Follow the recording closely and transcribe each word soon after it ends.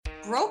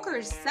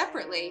brokers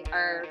separately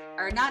are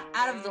not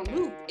out of the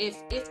loop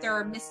if there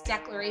are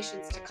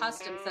misdeclarations to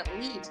customs that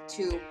lead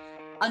to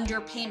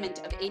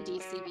underpayment of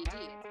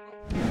AD/CVD.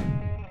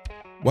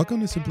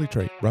 Welcome to Simply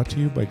Trade, brought to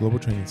you by Global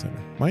Training Center.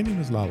 My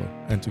name is Lalo,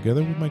 and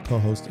together with my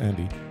co-host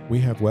Andy, we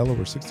have well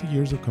over 60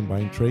 years of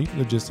combined trade,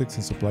 logistics,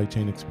 and supply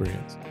chain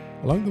experience.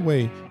 Along the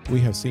way, we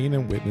have seen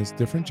and witnessed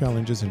different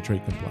challenges in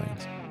trade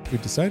compliance. We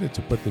decided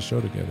to put the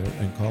show together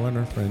and call on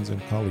our friends and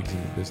colleagues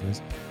in the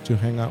business to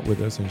hang out with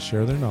us and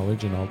share their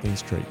knowledge in all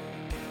things trade.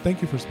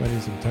 Thank you for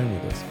spending some time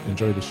with us.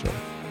 Enjoy the show.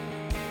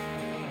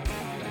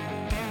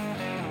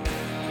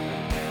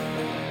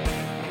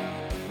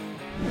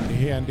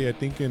 Hey, Andy, I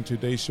think in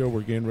today's show,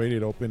 we're getting ready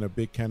to open a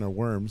big can of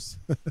worms.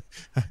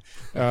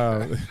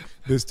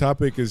 This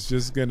topic is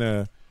just going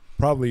to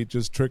probably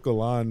just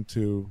trickle on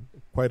to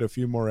quite a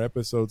few more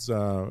episodes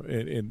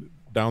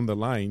down the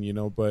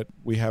line, but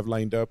we have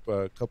lined up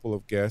a couple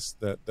of guests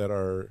that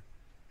are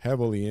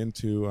heavily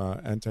into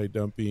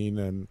anti-dumping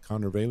and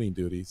countervailing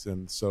duties.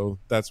 And so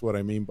that's what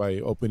I mean by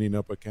opening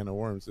up a can of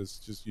worms. It's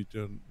just you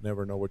don't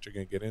never know what you're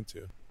going to get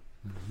into.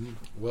 Mm-hmm.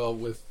 Well,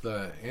 with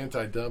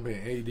anti-dumping,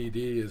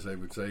 ADD, as they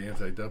would say,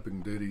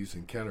 anti-dumping duties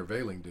and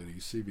countervailing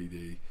duties,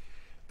 CVD,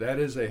 that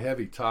is a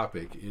heavy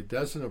topic. It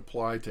doesn't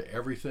apply to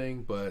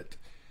everything, but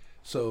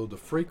so the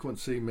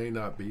frequency may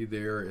not be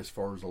there as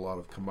far as a lot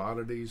of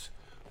commodities,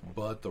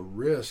 but the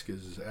risk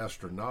is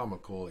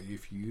astronomical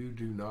if you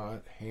do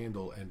not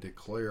handle and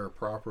declare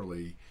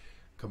properly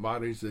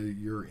commodities that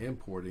you're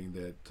importing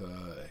that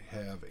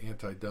have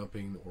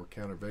anti-dumping or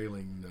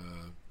countervailing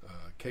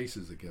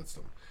cases against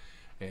them.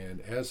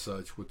 And as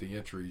such, with the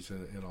entries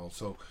and all.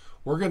 So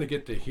we're going to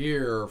get to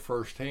hear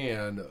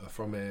firsthand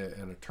from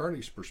an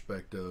attorney's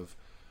perspective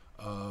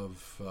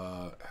of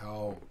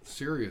how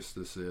serious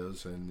this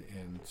is.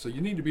 And so you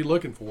need to be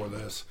looking for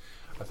this.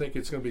 I think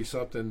it's going to be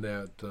something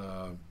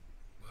that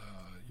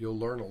you'll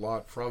learn a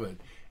lot from it.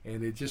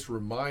 And it just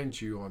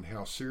reminds you on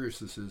how serious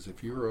this is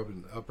if you're of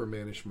an upper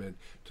management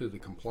to the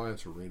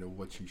compliance arena,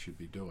 what you should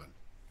be doing.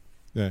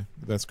 Yeah,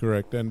 that's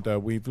correct. And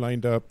we've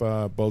lined up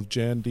both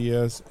Jen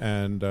Diaz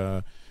and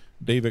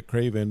David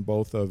Craven,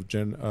 both of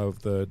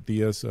the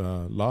Diaz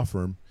law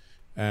firm.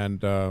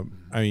 And I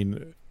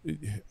mean,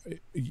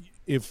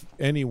 if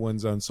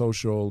anyone's on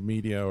social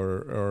media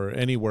or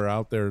anywhere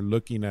out there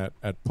looking at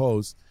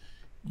posts,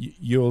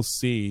 you'll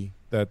see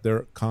that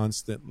they're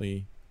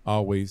constantly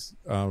always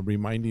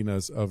reminding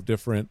us of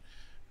different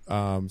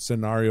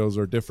scenarios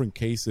or different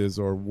cases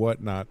or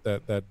whatnot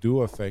that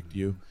do affect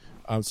you.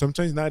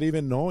 Sometimes not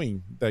even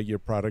knowing that your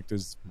product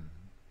is,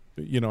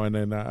 and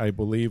then I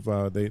believe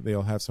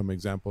they'll have some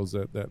examples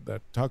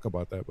that talk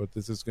about that. But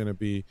this is going to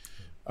be,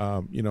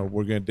 we're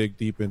going to dig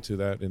deep into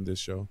that in this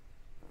show.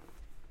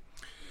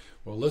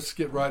 Well, let's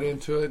get right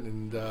into it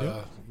and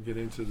get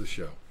into the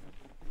show.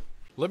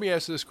 Let me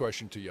ask this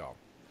question to y'all.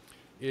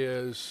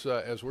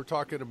 As we're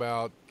talking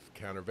about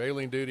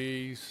countervailing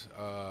duties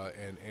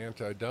and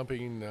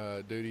anti-dumping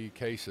duty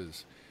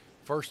cases,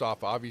 first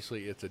off,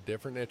 obviously, it's a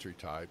different entry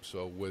type.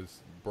 So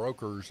with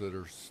brokers that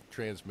are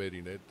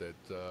transmitting it, that,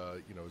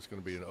 it's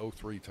going to be an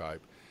 03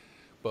 type.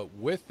 But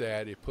with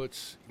that, it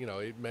puts,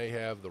 it may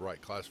have the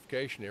right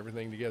classification,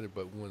 everything together.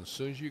 But as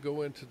soon as you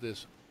go into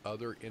this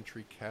other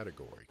entry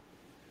category,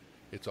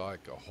 it's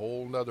like a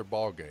whole nother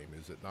ball game,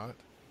 is it not?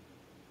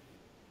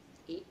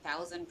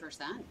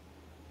 8,000%.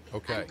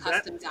 Okay. And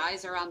customs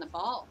eyes are on the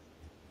ball.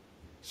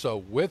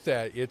 So with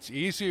that, it's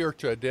easier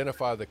to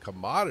identify the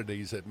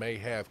commodities that may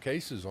have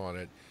cases on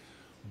it,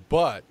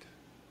 but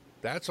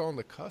that's on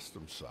the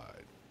customs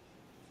side.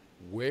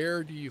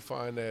 Where do you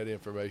find that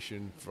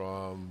information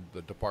from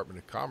the Department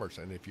of Commerce,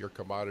 and if your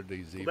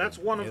commodities even that's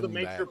one of in the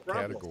major that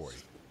problems. category?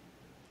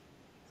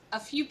 A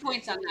few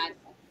points on that.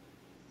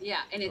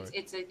 Yeah, and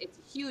it's a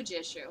huge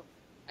issue.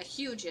 A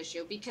huge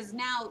issue, because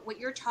now what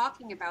you're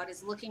talking about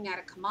is looking at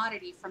a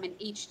commodity from an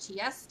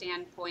HTS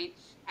standpoint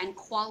and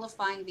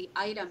qualifying the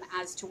item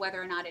as to whether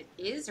or not it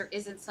is or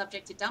isn't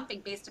subject to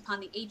dumping based upon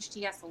the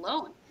HTS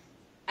alone.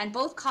 And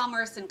both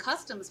Commerce and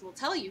Customs will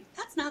tell you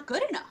that's not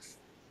good enough.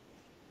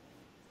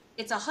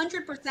 It's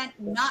 100%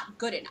 not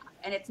good enough.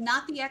 And it's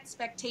not the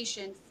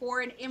expectation for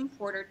an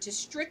importer to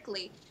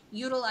strictly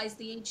utilize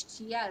the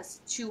HTS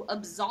to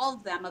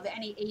absolve them of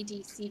any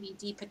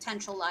AD/CVD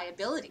potential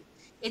liability.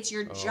 It's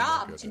your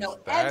job to know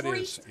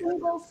every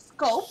single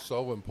scope,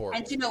 so important,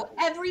 and to know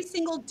every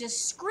single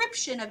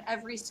description of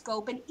every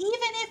scope. And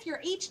even if your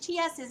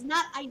HTS is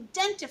not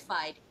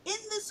identified in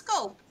the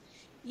scope,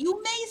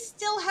 you may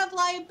still have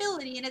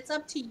liability, and it's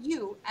up to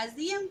you as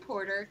the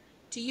importer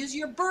to use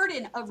your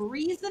burden of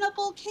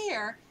reasonable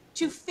care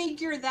to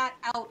figure that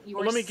out yourself.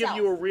 Well, let me give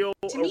you a real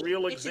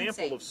example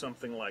insane. of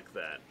something like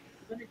that.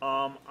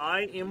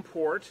 I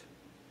import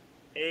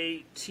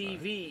a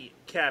TV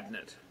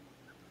cabinet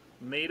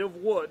made of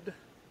wood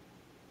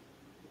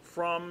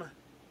from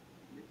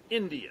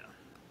India.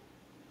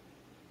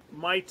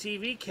 My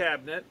TV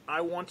cabinet,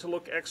 I want to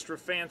look extra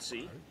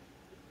fancy,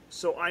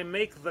 so I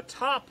make the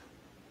top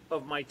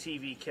of my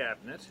TV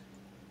cabinet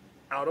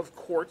out of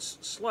quartz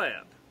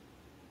slab.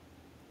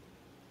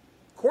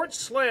 quartz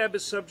slab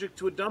is subject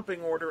to a dumping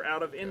order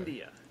out of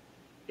India.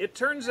 It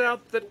turns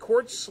out that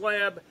quartz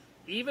slab,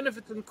 even if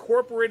it's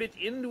incorporated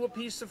into a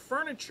piece of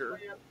furniture,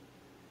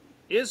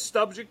 is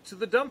subject to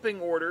the dumping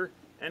order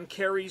and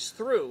carries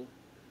through.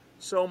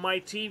 So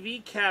my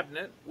TV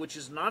cabinet, which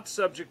is not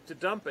subject to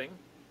dumping,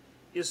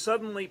 is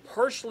suddenly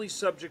partially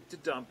subject to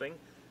dumping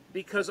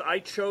because I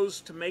chose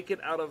to make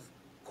it out of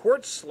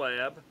quartz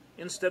slab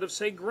instead of,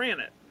 say,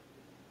 granite.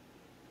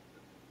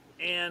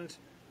 And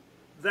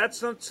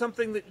that's not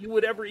something that you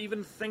would ever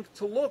even think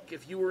to look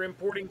if you were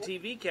importing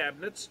TV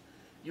cabinets.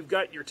 You've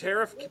got your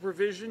tariff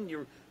provision,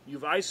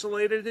 you've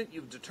isolated it,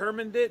 you've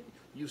determined it,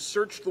 you've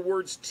searched the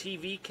words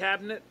TV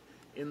cabinet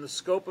in the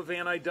scope of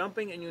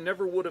anti-dumping, and you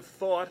never would have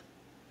thought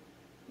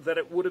that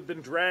it would have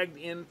been dragged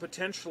in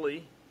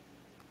potentially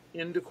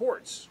into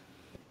courts.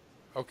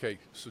 Okay,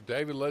 so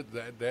David,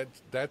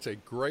 that's a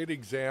great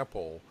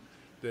example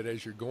that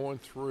as you're going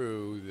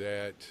through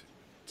that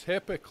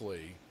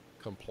typically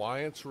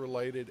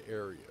compliance-related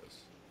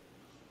areas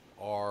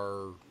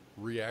are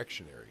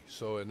reactionary.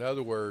 So in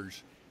other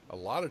words, a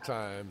lot of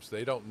times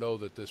they don't know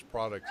that this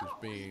product is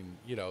being,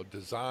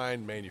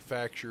 designed,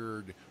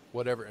 manufactured,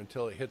 whatever,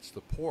 until it hits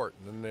the port,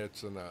 and then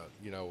it's in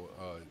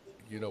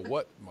a,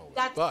 what mode.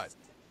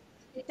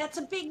 That's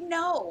a big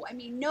no. I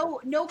mean,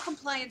 no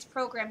compliance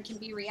program can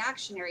be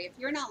reactionary if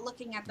you're not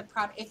looking at the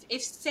product.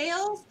 If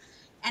sales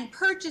and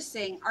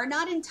purchasing are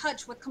not in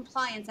touch with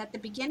compliance at the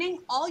beginning,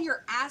 all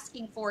you're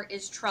asking for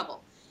is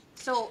trouble.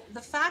 So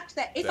the fact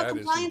that if a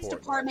compliance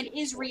department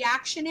is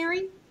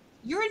reactionary,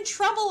 you're in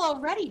trouble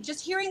already.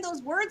 Just hearing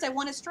those words, I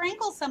want to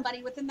strangle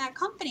somebody within that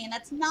company, and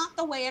that's not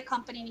the way a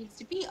company needs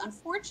to be.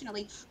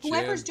 Unfortunately,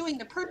 whoever's doing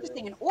the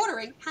purchasing and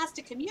ordering has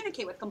to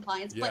communicate with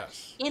compliance, but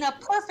in a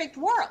perfect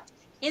world.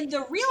 In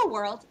the real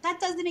world, that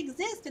doesn't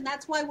exist, and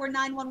that's why we're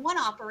 911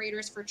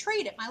 operators for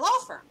trade at my law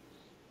firm.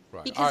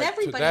 Right. Because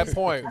everybody. To that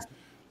point,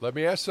 let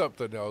me ask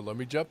something. No, let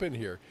me jump in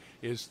here.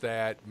 Is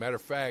that, matter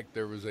of fact,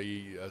 there was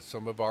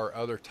some of our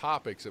other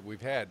topics that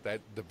we've had.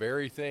 That the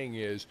very thing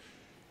is,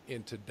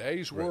 in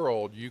today's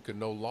world, you can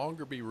no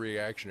longer be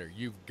reactionary.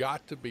 You've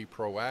got to be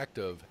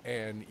proactive,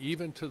 and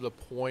even to the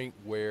point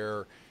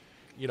where,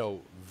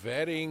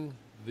 vetting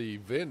the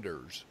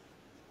vendors.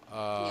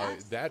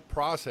 That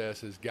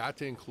process has got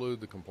to include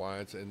the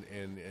compliance and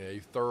a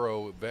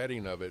thorough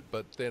vetting of it.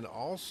 But then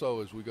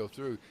also, as we go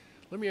through,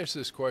 let me ask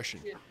this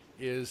question,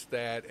 is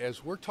that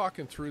as we're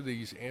talking through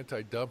these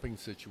anti-dumping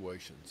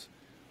situations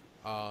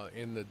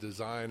in the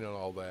design and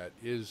all that,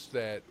 is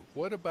that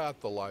what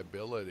about the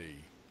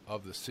liability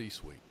of the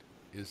C-suite?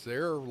 Is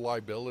there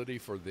liability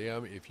for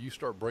them if you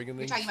start bringing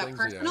these things in? You're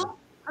talking about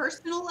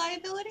personal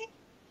liability?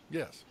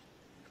 Yes.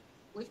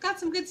 We've got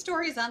some good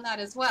stories on that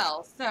as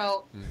well.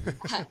 So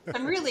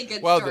some really good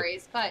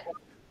stories, but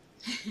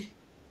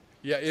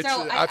yeah, it's.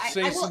 So I've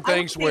seen some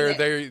things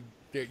where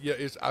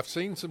I've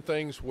seen some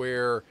things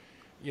where,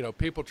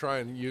 people try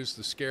and use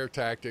the scare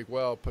tactic.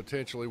 Well,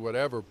 potentially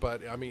whatever,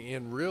 but I mean,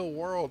 in real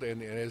world,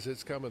 and as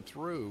it's coming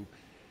through,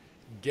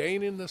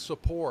 gaining the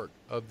support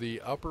of the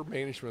upper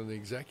management and the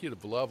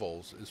executive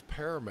levels is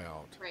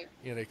paramount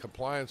in a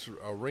compliance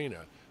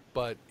arena.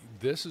 But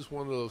this is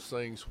one of those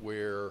things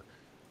where,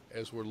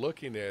 as we're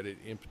looking at it,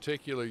 in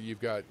particular, you've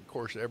got, of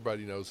course,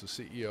 everybody knows the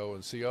CEO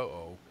and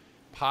COO,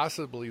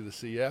 possibly the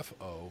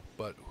CFO,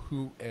 but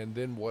and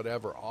then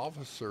whatever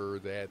officer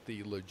that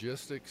the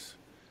logistics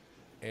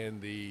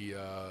and the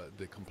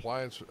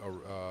compliance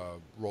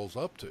rolls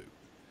up to.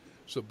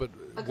 So, but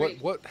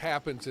what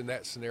happens in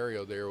that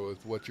scenario there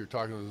with what you're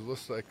talking about? It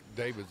looks like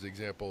David's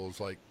example is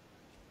like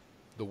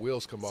the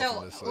wheels come off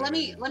on this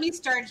thing. Let me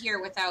start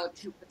here without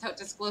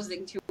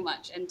disclosing too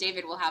much, and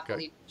David will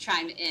happily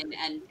chime in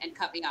and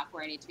cut me off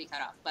where I need to be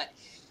cut off. But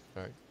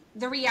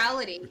the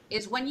reality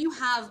is, when you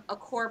have a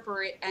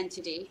corporate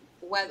entity,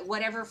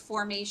 whatever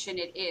formation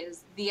it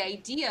is, the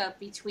idea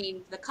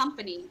between the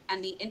company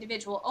and the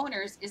individual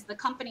owners is the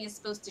company is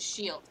supposed to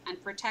shield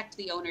and protect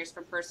the owners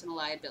from personal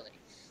liability.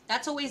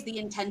 That's always the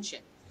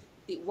intention.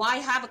 Why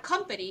have a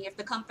company if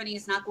the company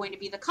is not going to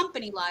be the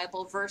company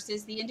liable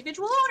versus the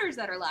individual owners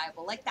that are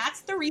liable? Like,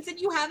 that's the reason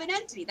you have an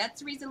entity.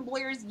 That's the reason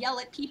lawyers yell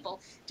at people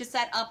to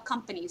set up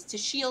companies, to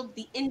shield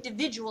the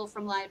individual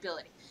from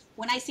liability.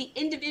 When I see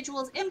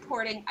individuals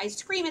importing, I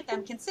scream at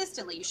them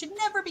consistently. You should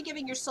never be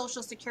giving your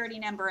social security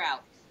number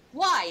out.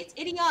 Why? It's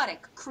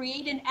idiotic.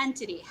 Create an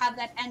entity. Have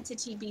that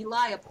entity be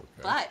liable.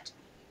 But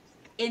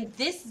in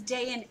this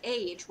day and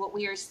age, what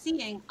we are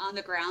seeing on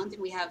the ground,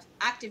 and we have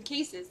active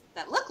cases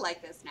that look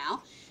like this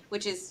now,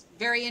 which is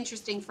very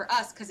interesting for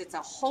us because it's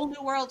a whole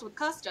new world with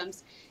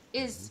customs,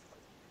 is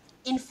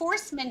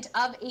enforcement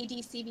of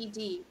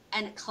AD/CVD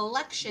and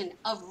collection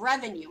of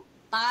revenue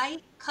by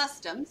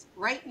customs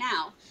right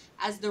now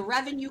as the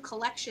revenue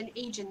collection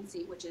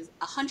agency, which is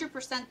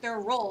 100%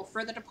 their role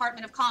for the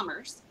Department of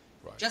Commerce.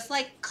 Just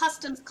like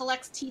customs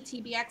collects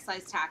TTB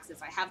excise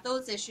taxes, I have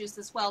those issues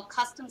as well.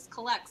 Customs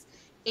collects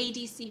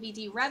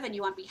AD/CVD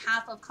revenue on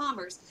behalf of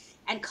commerce,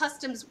 and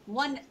customs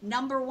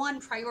number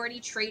one priority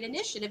trade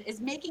initiative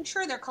is making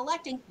sure they're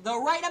collecting the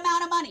right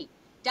amount of money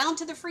down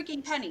to the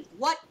freaking penny.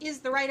 What is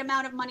the right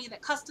amount of money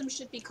that customs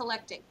should be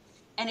collecting?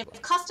 And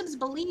if customs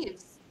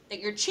believes that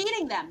you're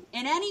cheating them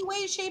in any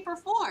way, shape, or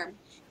form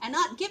and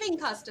not giving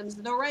customs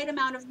the right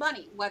amount of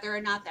money, whether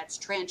or not that's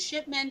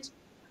transshipment,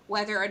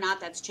 whether or not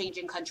that's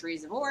changing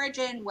countries of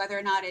origin, whether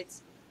or not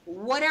it's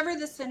whatever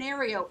the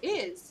scenario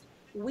is,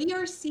 we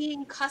are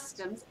seeing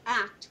customs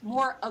act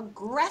more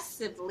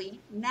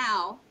aggressively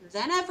now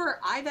than ever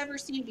I've ever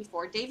seen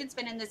before. David's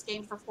been in this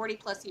game for 40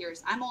 plus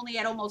years. I'm only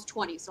at almost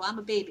 20, so I'm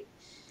a baby.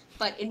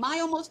 But in my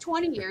almost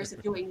 20 years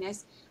of doing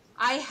this,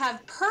 I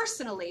have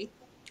personally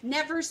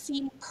never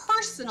seen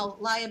personal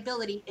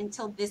liability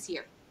until this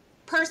year.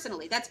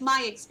 Personally, that's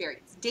my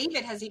experience.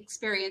 David has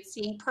experienced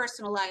seeing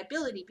personal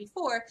liability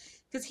before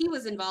because he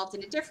was involved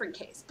in a different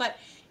case, but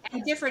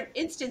in different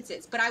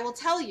instances. But I will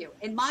tell you,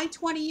 in my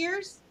 20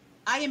 years,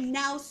 I am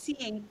now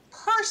seeing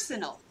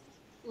personal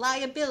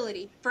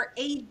liability for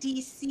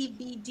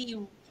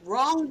ADCVD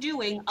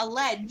wrongdoing,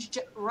 alleged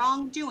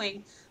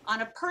wrongdoing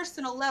on a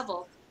personal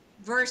level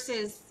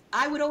versus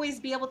I would always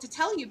be able to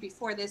tell you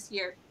before this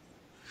year,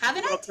 have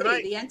an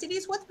entity. The entity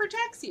is what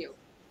protects you.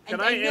 And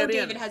I know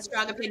David has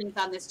strong opinions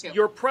on this too.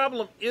 Your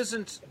problem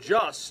isn't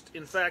just,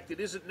 in fact,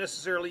 it isn't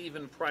necessarily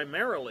even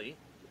primarily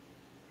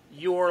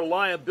your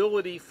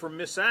liability for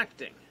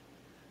misacting.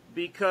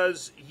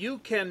 Because you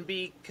can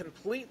be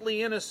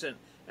completely innocent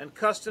and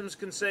customs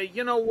can say,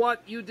 you know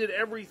what, you did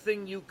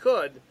everything you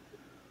could,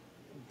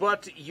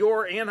 but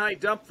your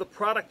anti-dump, the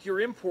product you're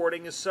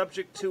importing, is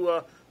subject to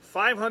a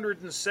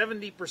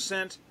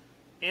 570%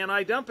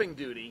 anti-dumping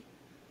duty,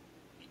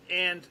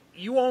 and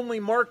you only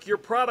mark your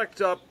product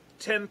up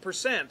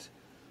 10%.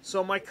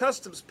 So my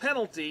customs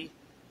penalty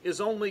is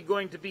only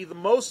going to be, the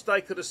most I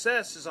could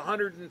assess is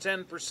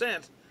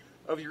 110%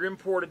 of your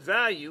imported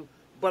value,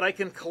 but I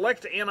can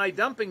collect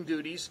anti-dumping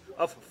duties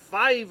of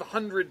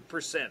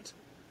 500%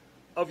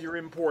 of your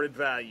imported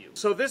value.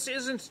 So this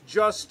isn't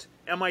just,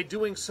 am I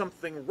doing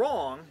something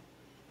wrong?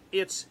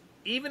 It's,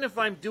 even if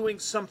I'm doing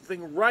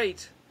something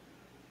right,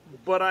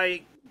 but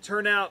I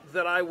turn out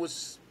that I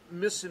was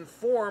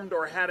misinformed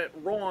or had it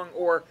wrong,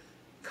 or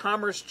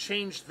Commerce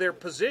changed their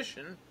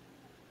position,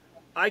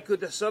 I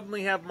could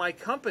suddenly have my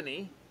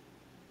company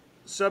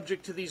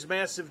subject to these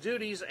massive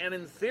duties, and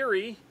in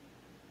theory,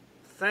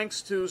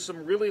 thanks to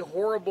some really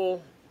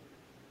horrible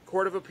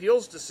Court of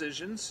Appeals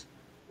decisions,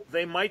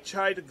 they might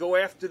try to go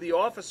after the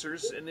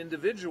officers and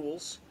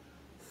individuals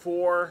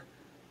for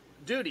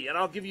duty. And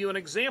I'll give you an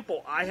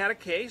example. I had a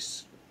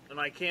case, and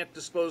I can't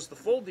disclose the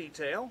full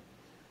detail,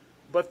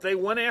 but they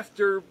went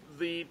after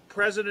the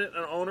president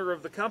and owner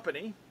of the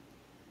company,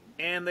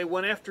 and they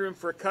went after him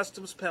for a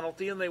customs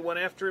penalty, and they went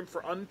after him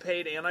for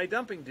unpaid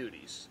anti-dumping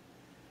duties.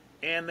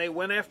 And they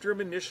went after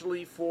him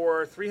initially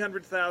for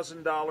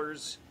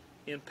 $300,000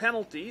 in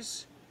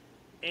penalties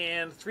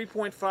and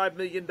 $3.5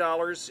 million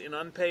in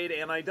unpaid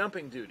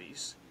anti-dumping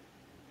duties.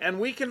 And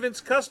we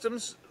convinced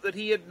Customs that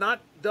he had not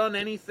done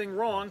anything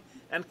wrong,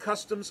 and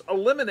Customs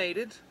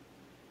eliminated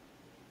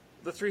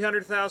the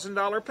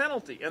 $300,000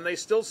 penalty. And they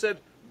still said,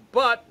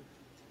 but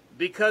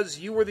because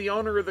you were the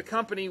owner of the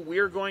company,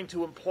 we're going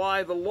to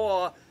imply the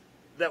law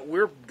that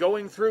we're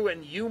going through,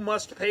 and you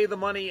must pay the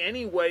money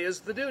anyway as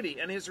the duty.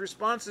 And his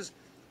response is,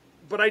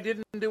 but I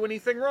didn't do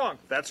anything wrong.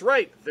 That's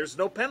right. There's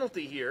no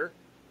penalty here,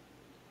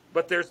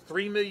 but there's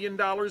 $3 million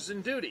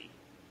in duty.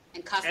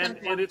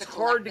 And it's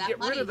hard to get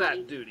rid of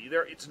that duty.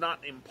 It's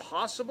not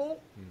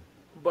impossible,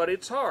 but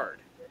it's hard.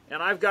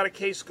 And I've got a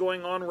case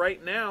going on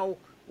right now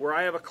where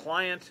I have a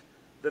client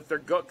that their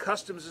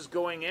Customs is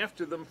going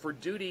after them for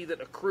duty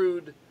that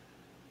accrued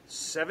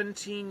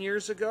 17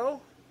 years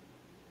ago,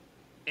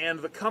 and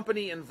the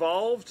company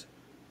involved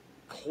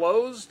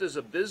closed as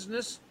a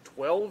business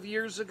 12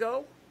 years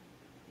ago,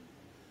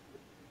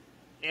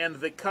 and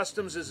the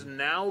Customs is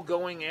now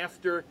going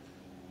after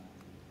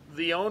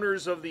the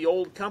owners of the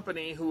old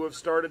company who have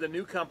started a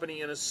new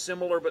company in a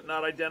similar but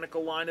not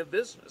identical line of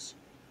business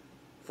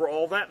for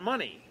all that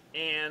money.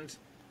 And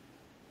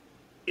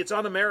it's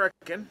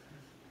un-American.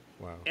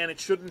 Wow. And it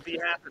shouldn't be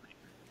happening.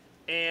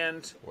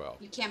 And well,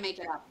 you can't make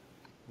it up.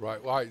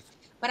 Right. Well,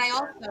 but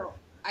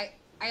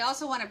I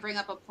also want to bring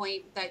up a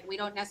point that we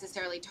don't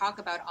necessarily talk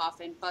about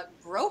often, but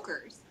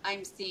brokers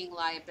I'm seeing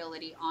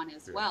liability on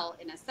as well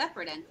in a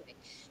separate entity.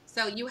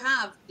 So you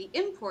have the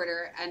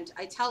importer, and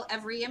I tell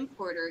every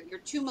importer your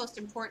two most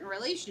important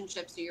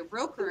relationships are your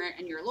broker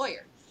and your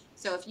lawyer.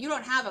 So if you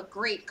don't have a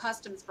great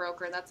customs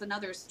broker, that's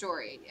another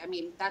story. I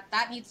mean,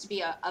 that needs to be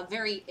a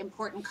very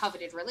important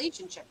coveted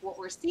relationship. What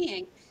we're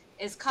seeing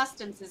is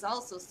Customs is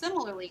also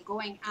similarly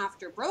going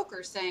after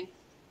brokers, saying,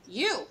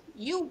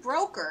 you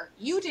broker,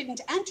 you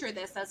didn't enter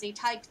this as a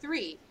type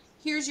 3.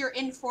 Here's your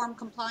informed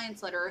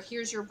compliance letter, or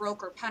here's your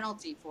broker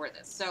penalty for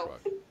this. So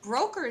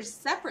brokers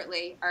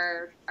separately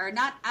are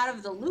not out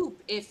of the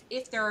loop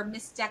if there are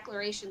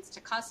misdeclarations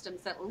to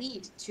Customs that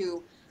lead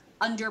to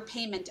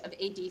underpayment of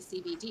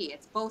ADCVD.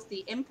 It's both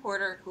the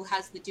importer who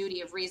has the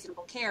duty of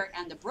reasonable care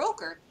and the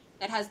broker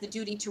that has the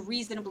duty to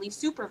reasonably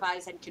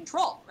supervise and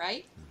control,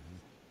 right?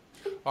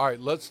 All right,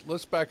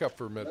 let's back up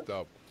for a minute,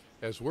 though.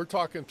 as we're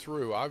talking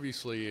through,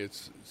 obviously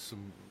it's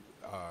some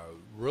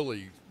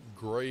really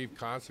grave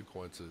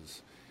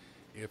consequences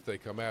if they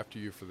come after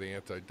you for the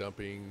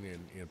anti-dumping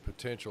and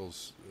potential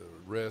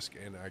risk.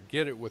 And I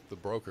get it with the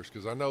brokers,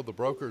 because I know the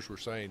brokers were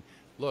saying,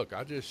 look,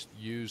 I just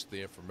used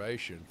the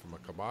information from a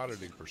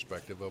commodity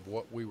perspective of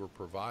what we were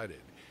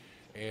provided.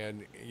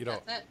 And,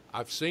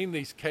 I've seen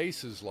these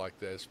cases like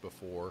this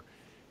before,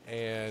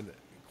 and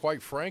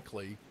quite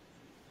frankly,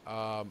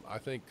 I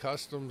think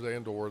customs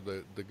and or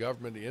the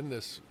government in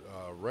this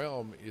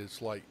realm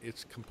is like,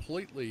 it's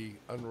completely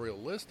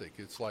unrealistic.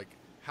 It's like,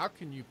 how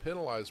can you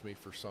penalize me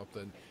for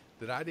something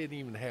that I didn't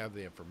even have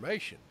the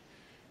information?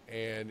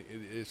 And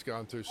it's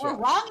gone through. Or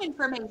wrong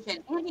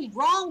information. Andy,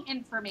 wrong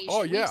information.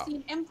 Oh, yeah. We've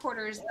seen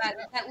importers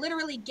that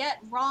literally get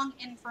wrong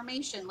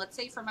information, let's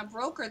say from a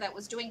broker that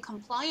was doing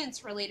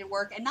compliance-related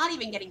work and not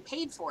even getting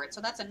paid for it.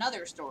 So that's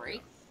another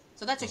story.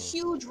 So that's a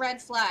huge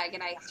red flag,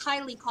 and I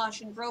highly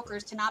caution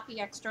brokers to not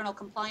be external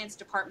compliance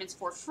departments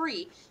for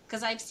free,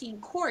 because I've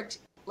seen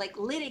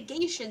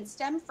litigation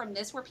stem from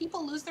this where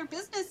people lose their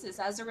businesses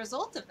as a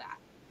result of that.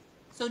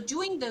 So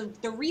doing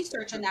the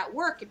research and that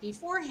work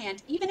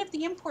beforehand, even if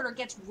the importer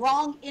gets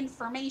wrong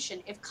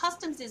information, if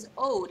customs is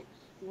owed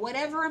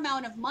whatever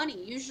amount of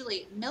money,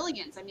 usually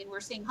millions, I mean,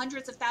 we're seeing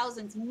hundreds of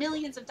thousands,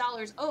 millions of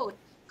dollars owed,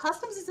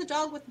 customs is a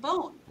dog with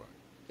bone. Right.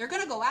 They're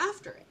going to go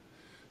after it.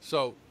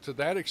 So to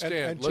that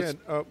extent, Jen,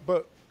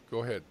 but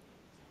go ahead.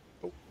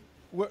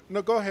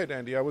 No, go ahead,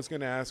 Andy. I was going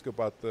to ask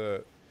about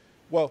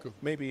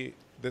maybe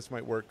this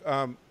might work.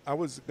 I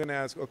was going to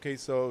ask, okay,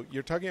 so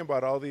you're talking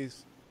about all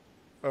these,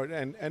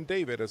 and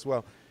David as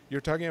well.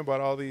 You're talking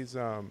about all these,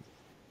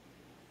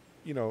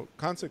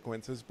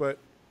 consequences. But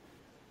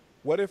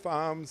what if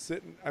I'm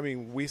sitting? I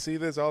mean, we see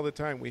this all the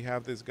time. We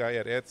have this guy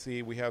at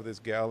Etsy. We have this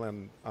gal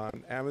on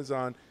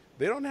Amazon.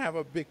 They don't have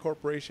a big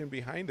corporation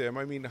behind them.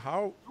 I mean,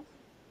 how?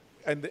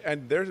 And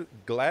they're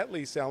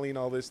gladly selling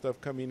all this stuff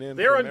coming in.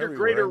 They're under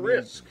greater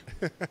risk.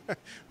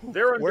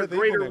 They're under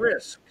greater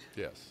risk.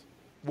 Yes.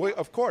 Well,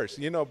 of course,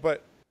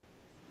 but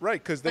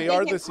right, because they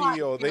are the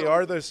CEO. They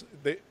are this.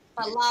 But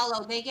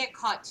Lalo, they get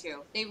caught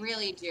too. They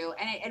really do.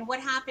 And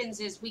what happens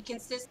is we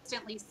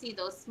consistently see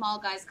those small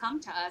guys come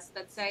to us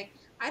that say,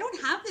 I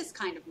don't have this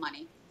kind of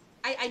money.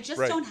 I just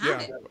don't have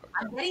it.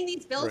 I'm getting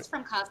these bills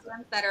from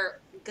customs that are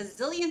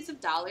gazillions of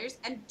dollars.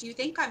 And do you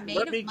think I'm made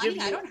of money?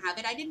 I don't have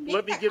it. I didn't make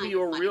Let me give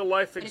you a real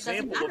life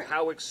example of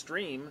how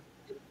extreme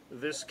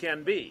this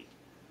can be.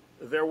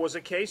 There was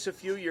a case a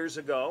few years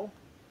ago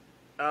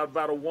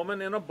about a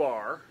woman in a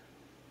bar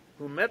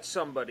who met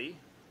somebody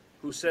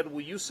who said,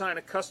 will you sign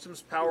a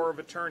customs power of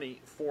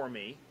attorney for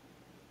me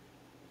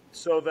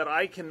so that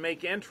I can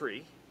make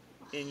entry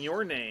in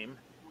your name?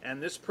 And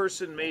this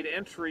person made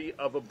entry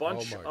of a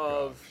bunch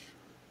of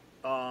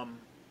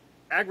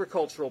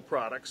agricultural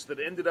products that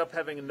ended up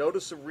having a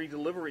notice of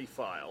redelivery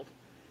filed.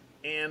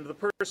 And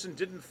the person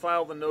didn't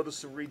file the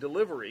notice of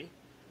redelivery.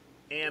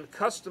 And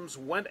customs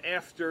went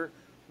after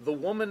the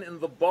woman in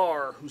the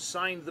bar who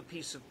signed the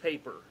piece of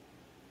paper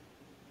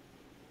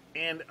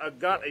and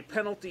got a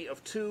penalty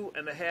of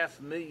 $2.5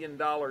 million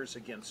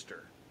against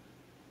her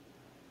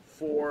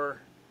for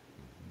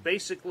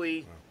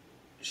basically,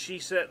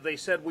 they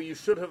said, well, you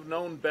should have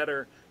known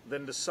better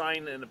than to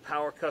sign in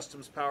a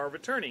customs power of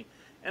attorney.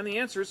 And the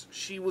answer is,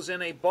 she was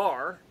in a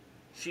bar,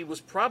 she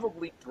was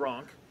probably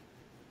drunk.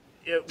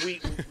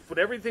 But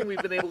everything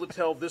we've been able to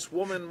tell, this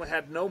woman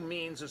had no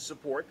means of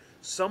support.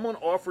 Someone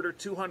offered her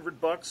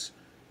 $200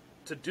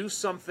 to do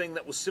something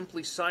that was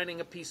simply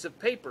signing a piece of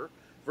paper,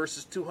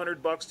 versus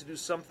 $200 to do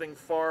something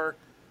far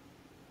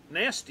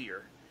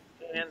nastier.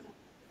 And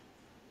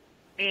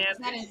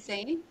isn't that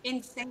insane?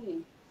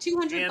 Insane.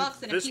 $200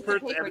 in a piece of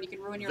paper and you can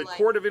ruin your life.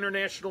 The Court of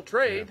International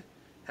Trade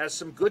has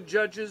some good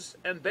judges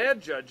and bad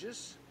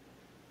judges,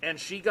 and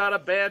she got a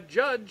bad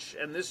judge,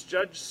 and this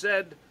judge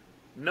said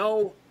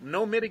no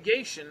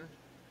mitigation,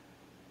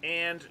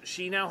 and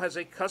she now has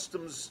a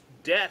customs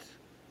debt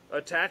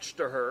attached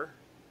to her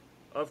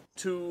of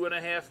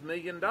 $2.5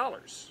 million.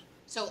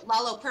 So,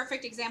 Lalo,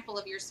 perfect example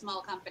of your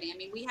small company. I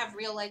mean, we have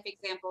real life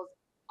examples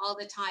all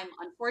the time,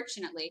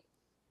 unfortunately.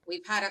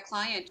 We've had a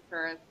client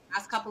for the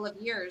past couple of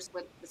years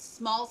with a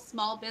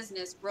small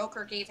business.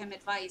 Broker gave him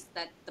advice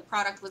that the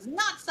product was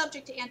not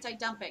subject to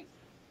anti-dumping.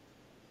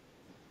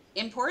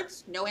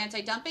 Imports, no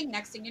anti-dumping.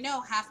 Next thing you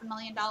know,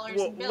 $500,000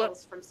 in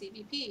bills from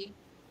CBP.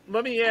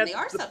 Let me add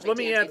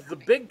the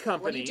big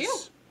companies. What do you do?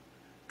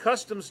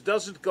 Customs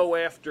doesn't go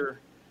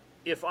after,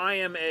 if I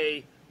am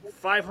a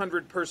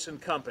 500-person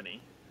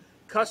company,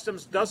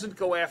 Customs doesn't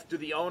go after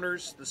the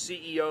owners, the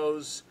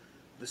CEOs,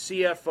 the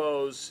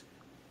CFOs.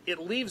 It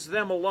leaves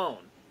them alone.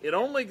 It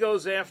only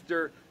goes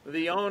after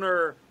the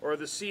owner or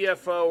the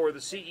CFO or the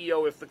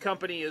CEO if the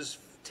company is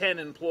 10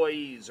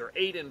 employees or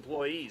 8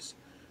 employees.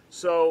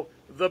 So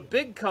the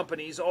big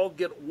companies all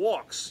get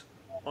walks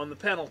on the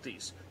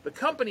penalties. The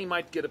company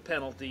might get a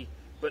penalty,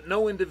 but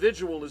no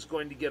individual is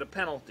going to get a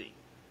penalty.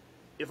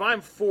 If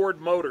I'm Ford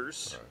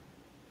Motors,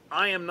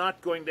 I am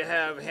not going to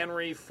have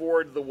Henry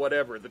Ford the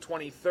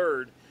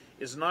 23rd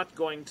is not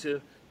going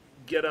to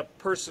get a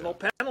personal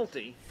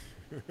penalty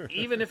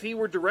even if he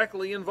were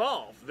directly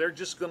involved, they're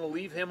just going to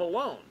leave him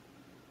alone.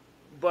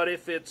 But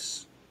if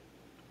it's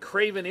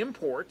Craven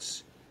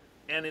Imports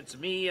and it's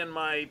me and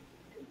my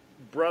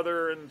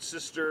brother and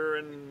sister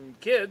and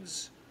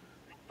kids,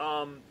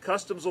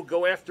 customs will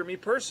go after me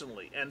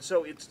personally. And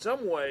so in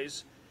some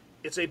ways,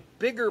 it's a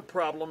bigger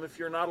problem if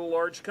you're not a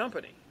large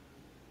company.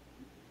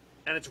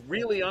 And it's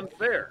really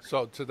unfair.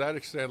 So to that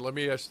extent, let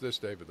me ask this,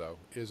 David, though,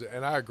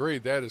 and I agree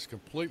that is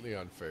completely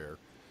unfair.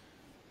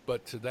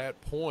 But to that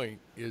point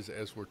is,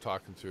 as we're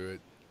talking through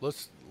it,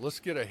 let's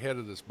get ahead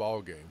of this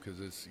ball game, because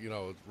it's,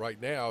 right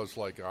now it's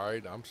like, all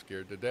right, I'm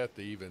scared to death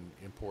to even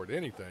import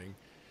anything.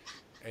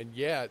 And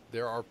yet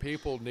there are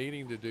people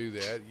needing to do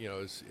that.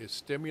 It's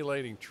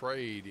stimulating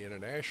trade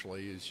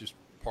internationally is just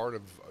part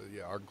of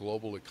our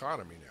global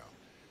economy now.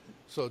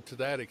 So to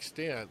that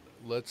extent,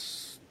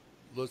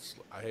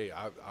 hey,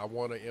 I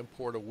want to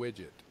import a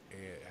widget.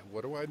 And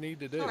what do I need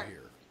to do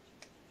here?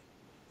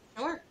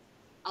 Sure.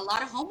 A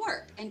lot of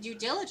homework and due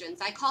diligence.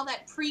 I call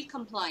that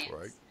pre-compliance.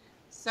 Right.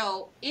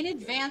 So in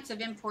advance of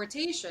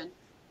importation,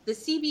 the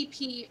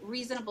CBP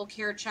reasonable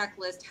care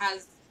checklist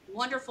has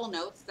wonderful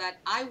notes that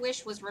I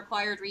wish was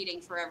required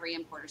reading for every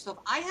importer. So if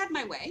I had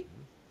my way,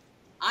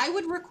 I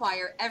would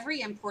require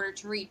every importer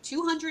to read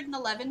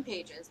 211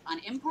 pages on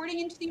importing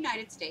into the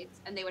United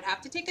States, and they would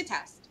have to take a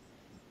test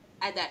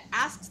that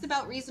asks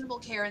about reasonable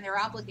care and their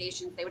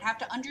obligations. They would have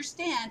to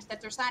understand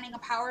that they're signing a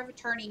power of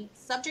attorney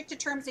subject to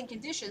terms and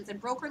conditions, and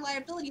broker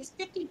liability is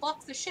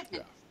 $50 a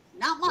shipment,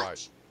 not much.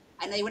 Right.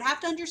 And they would have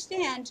to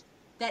understand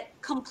that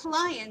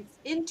compliance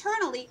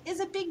internally is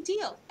a big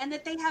deal and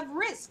that they have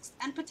risks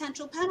and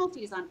potential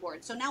penalties on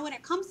board. So now when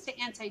it comes to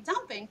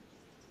anti-dumping,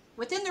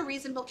 within the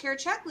reasonable care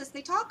checklist,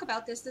 they talk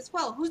about this as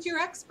well. Who's your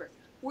expert?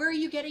 Where are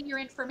you getting your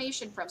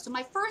information from? So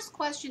my first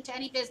question to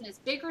any business,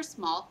 big or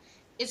small,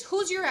 is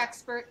who's your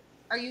expert?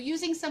 Are you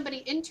using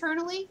somebody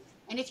internally?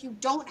 And if you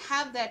don't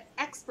have that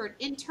expert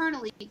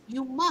internally,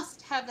 you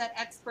must have that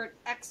expert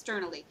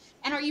externally.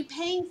 And are you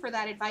paying for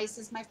that advice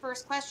is my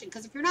first question.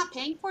 Because if you're not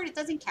paying for it, it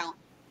doesn't count.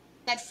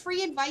 That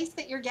free advice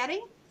that you're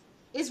getting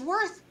is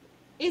worth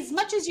as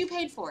much as you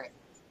paid for it.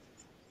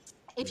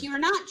 If you're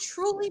not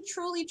truly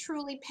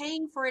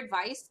paying for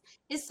advice,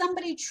 is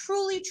somebody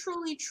truly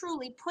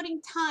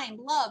putting time,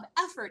 love,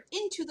 effort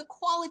into the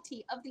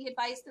quality of the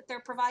advice that they're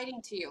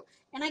providing to you?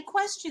 And I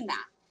question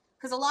that.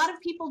 Because a lot of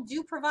people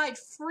do provide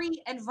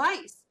free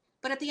advice,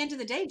 but at the end of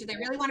the day, do they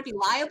really want to be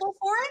liable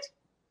for it?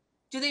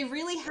 Do they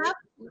really have?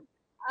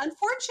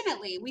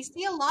 Unfortunately, we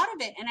see a lot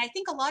of it, and I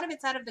think a lot of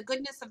it's out of the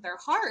goodness of their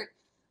heart,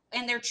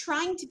 and they're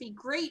trying to be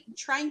great,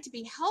 trying to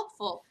be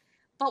helpful.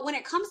 But when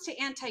it comes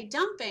to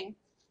anti-dumping,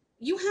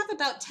 you have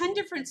about 10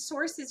 different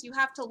sources you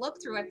have to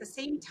look through at the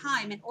same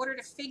time in order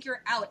to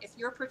figure out if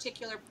your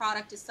particular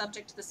product is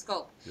subject to the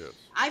scope. Yes.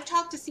 I've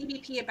talked to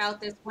CBP about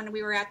this when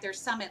we were at their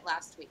summit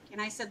last week, and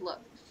I said,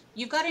 look,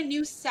 you've got a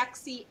new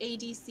sexy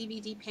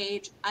AD/CVD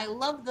page. I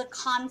love the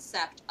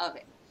concept of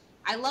it.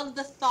 I love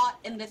the thought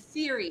and the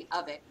theory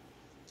of it.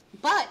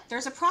 But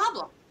there's a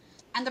problem.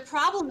 And the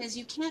problem is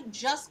you can't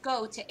just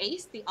go to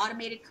ACE, the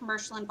Automated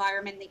Commercial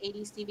Environment, the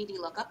AD/CVD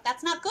lookup.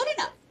 That's not good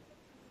enough.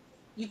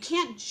 You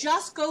can't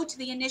just go to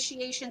the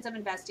initiations of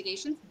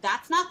investigations.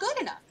 That's not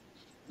good enough.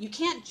 You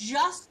can't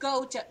just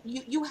go to,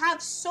 you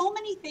have so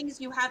many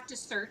things you have to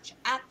search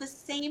at the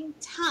same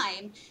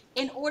time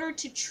in order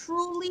to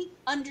truly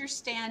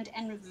understand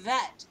and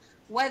vet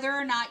whether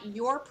or not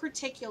your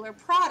particular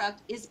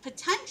product is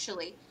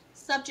potentially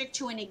subject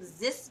to an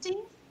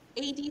existing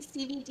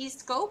AD/CVD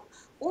scope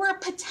or a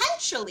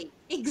potentially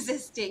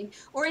existing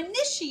or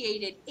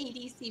initiated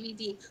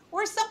AD/CVD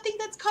or something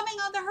that's coming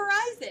on the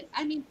horizon.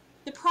 I mean,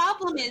 the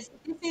problem is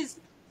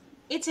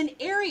it's an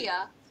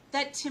area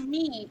that to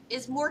me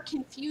is more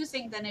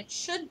confusing than it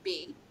should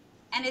be,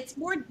 and it's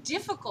more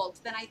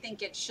difficult than I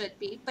think it should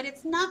be, but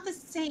it's not the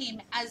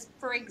same as,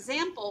 for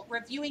example,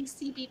 reviewing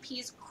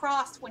CBP's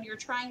cross when you're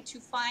trying to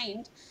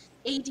find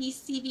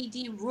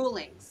AD/CVD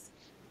rulings.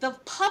 The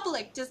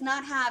public does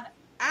not have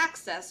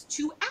access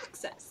to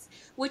access,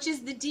 which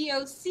is the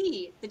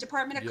DOC, the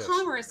Department of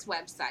Commerce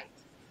website.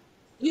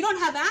 You don't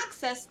have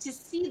access to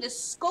see the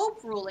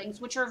scope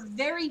rulings, which are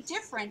very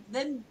different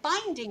than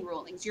binding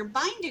rulings. Your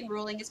binding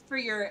ruling is for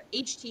your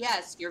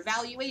HTS, your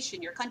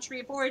valuation, your country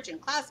of origin,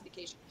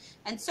 classification,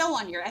 and so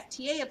on, your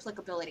FTA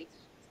applicability.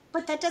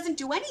 But that doesn't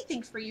do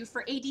anything for you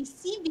for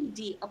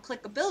AD/CVD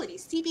applicability.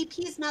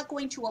 CBP is not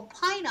going to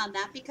opine on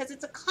that because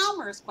it's a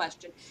commerce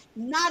question,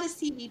 not a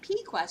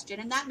CBP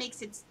question, and that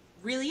makes it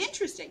really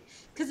interesting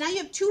because now you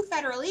have two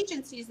federal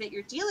agencies that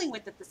you're dealing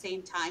with at the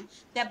same time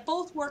that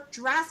both work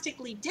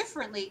drastically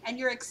differently, and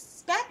you're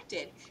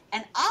expected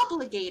and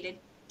obligated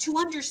to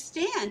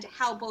understand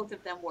how both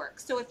of them work.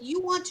 So if you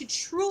want to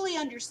truly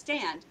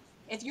understand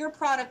if your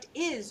product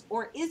is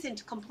or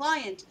isn't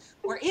compliant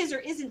or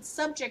isn't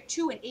subject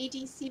to an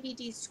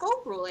AD/CVD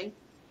scope ruling,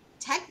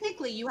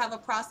 technically you have a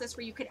process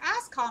where you could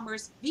ask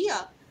Commerce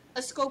via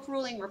a scope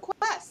ruling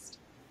request.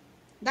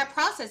 That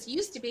process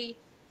used to be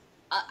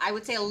I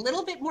would say a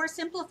little bit more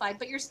simplified,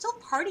 but you're still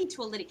party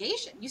to a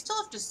litigation. You still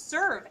have to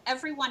serve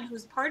everyone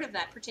who's part of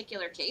that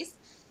particular case.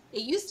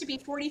 It used to be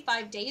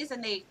 45 days,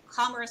 and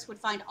Commerce would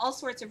find all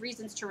sorts of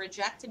reasons to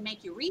reject and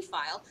make you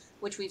refile,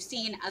 which we've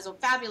seen as a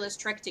fabulous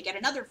trick to get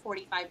another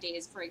 45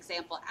 days, for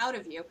example, out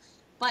of you.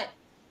 But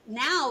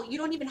now you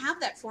don't even have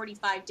that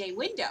 45-day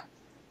window.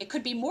 It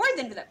could be more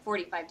than that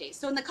 45 days.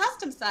 So in the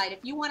customs side, if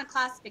you want a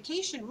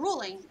classification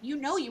ruling, you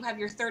know you have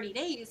your 30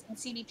 days, and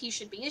CBP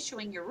should be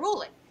issuing your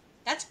ruling.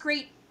 That's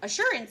great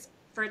assurance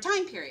for a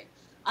time period.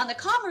 On the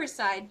commerce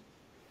side,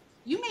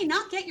 you may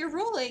not get your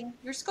ruling,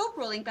 your scope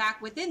ruling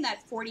back within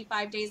that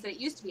 45 days that it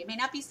used to be. It may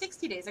not be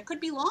 60 days. It could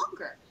be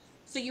longer.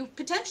 So you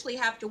potentially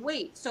have to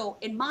wait. So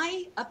in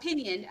my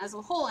opinion as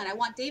a whole, and I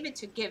want David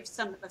to give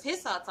some of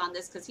his thoughts on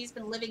this because he's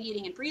been living,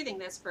 eating, and breathing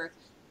this for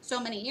so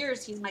many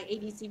years. He's my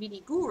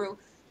ADCVD guru.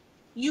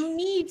 You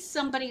need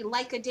somebody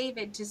like a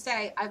David to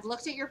say, I've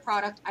looked at your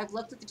product, I've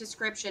looked at the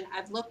description,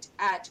 I've looked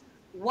at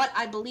what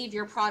I believe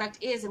your product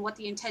is and what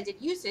the intended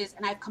use is,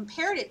 and I've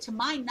compared it to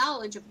my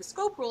knowledge of the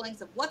scope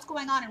rulings of what's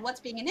going on and what's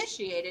being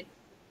initiated.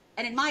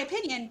 And in my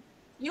opinion,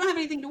 you don't have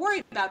anything to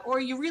worry about, or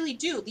you really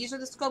do. These are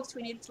the scopes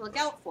we need to look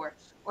out for.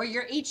 Or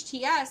your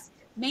HTS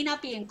may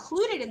not be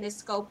included in this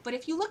scope, but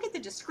if you look at the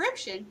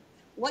description,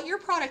 what your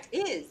product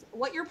is,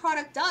 what your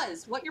product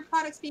does, what your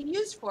product's being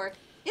used for,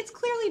 it's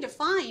clearly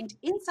defined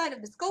inside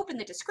of the scope in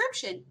the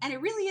description, and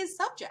it really is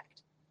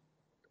subject.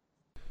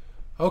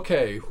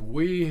 Okay,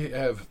 we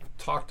have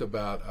talked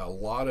about a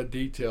lot of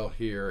detail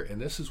here,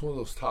 and this is one of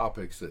those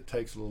topics that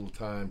takes a little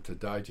time to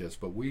digest,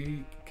 but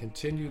we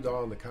continued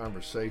on the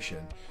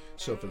conversation.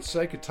 So for the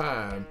sake of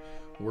time,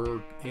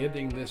 we're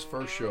ending this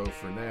first show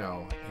for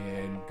now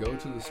and go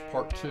to this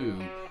part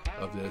 2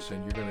 of this,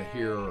 and you're going to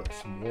hear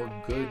some more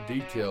good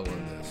detail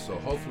in this. So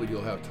hopefully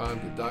you'll have time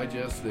to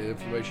digest the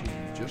information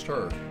you just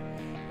heard.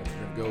 And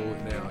we're going to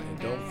go now, and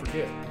don't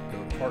forget,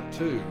 go to part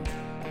 2,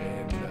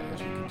 and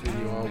as we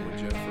continue on with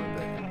Jennifer and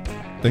David.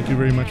 Thank you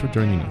very much for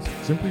joining us.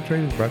 Simply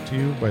Trade is brought to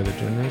you by the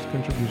generous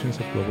contributions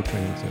of Global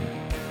Training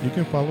Center. You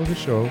can follow the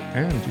show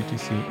and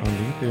GTC on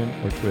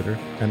LinkedIn or Twitter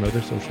and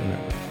other social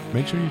networks.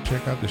 Make sure you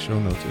check out the show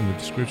notes in the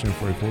description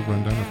for a full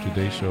rundown of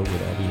today's show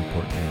with all the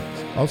important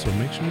links. Also,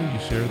 make sure you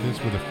share this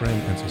with a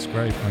friend and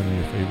subscribe on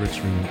your favorite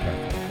streaming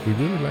platform. We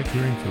really like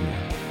hearing from you.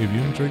 If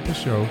you enjoyed the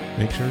show,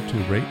 make sure to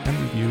rate and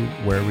review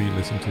wherever you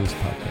listen to this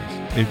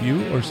podcast. If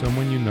you or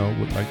someone you know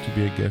would like to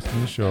be a guest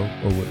on the show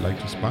or would like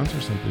to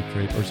sponsor Simply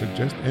Trade or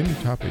suggest any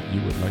topic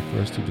you would like for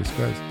us to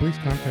discuss, please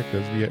contact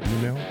us via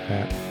email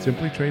at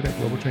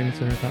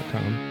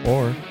simplytrade@globaltrainingcenter.com,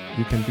 or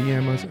you can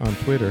DM us on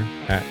Twitter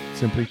at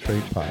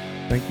simplytradepod.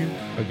 Thank you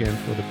again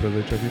for the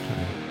privilege of your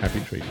time. Happy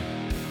trading.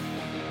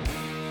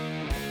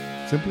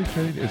 Simply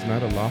Trade is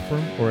not a law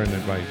firm or an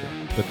advisor.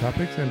 The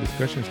topics and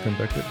discussions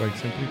conducted by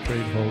Simply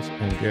Trade hosts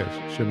and guests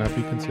should not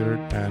be considered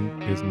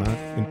and is not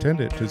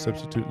intended to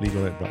substitute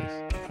legal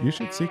advice. You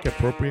should seek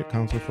appropriate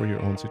counsel for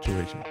your own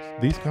situations.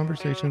 These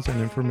conversations and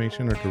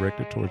information are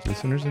directed towards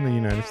listeners in the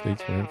United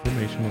States for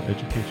informational,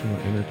 educational,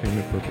 and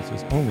entertainment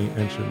purposes only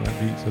and should not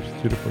be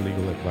substituted for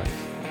legal advice.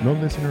 No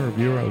listener or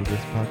viewer of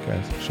this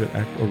podcast should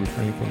act or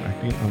refrain from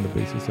acting on the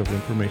basis of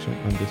information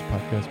on this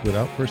podcast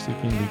without first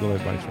seeking legal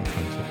advice from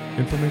counsel.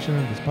 Information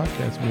on this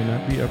podcast may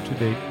not be up to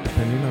date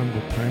depending on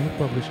the time of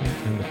publishing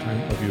and the time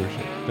of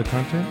viewership. The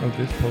content of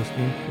this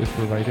posting is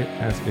provided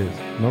as is.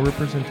 No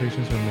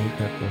representations are made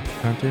that the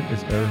content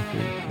is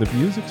error-free. The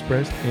views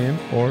expressed in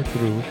or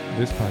through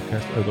this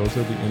podcast are those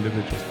of the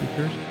individual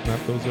speakers, not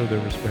those of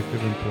their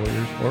respective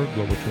employers or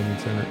Global Training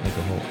Center as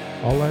a whole.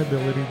 All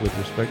liability with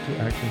respect to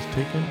actions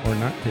taken or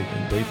not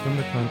taken based on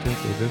the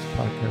contents of this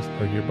podcast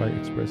are hereby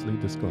expressly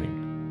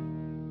disclaimed.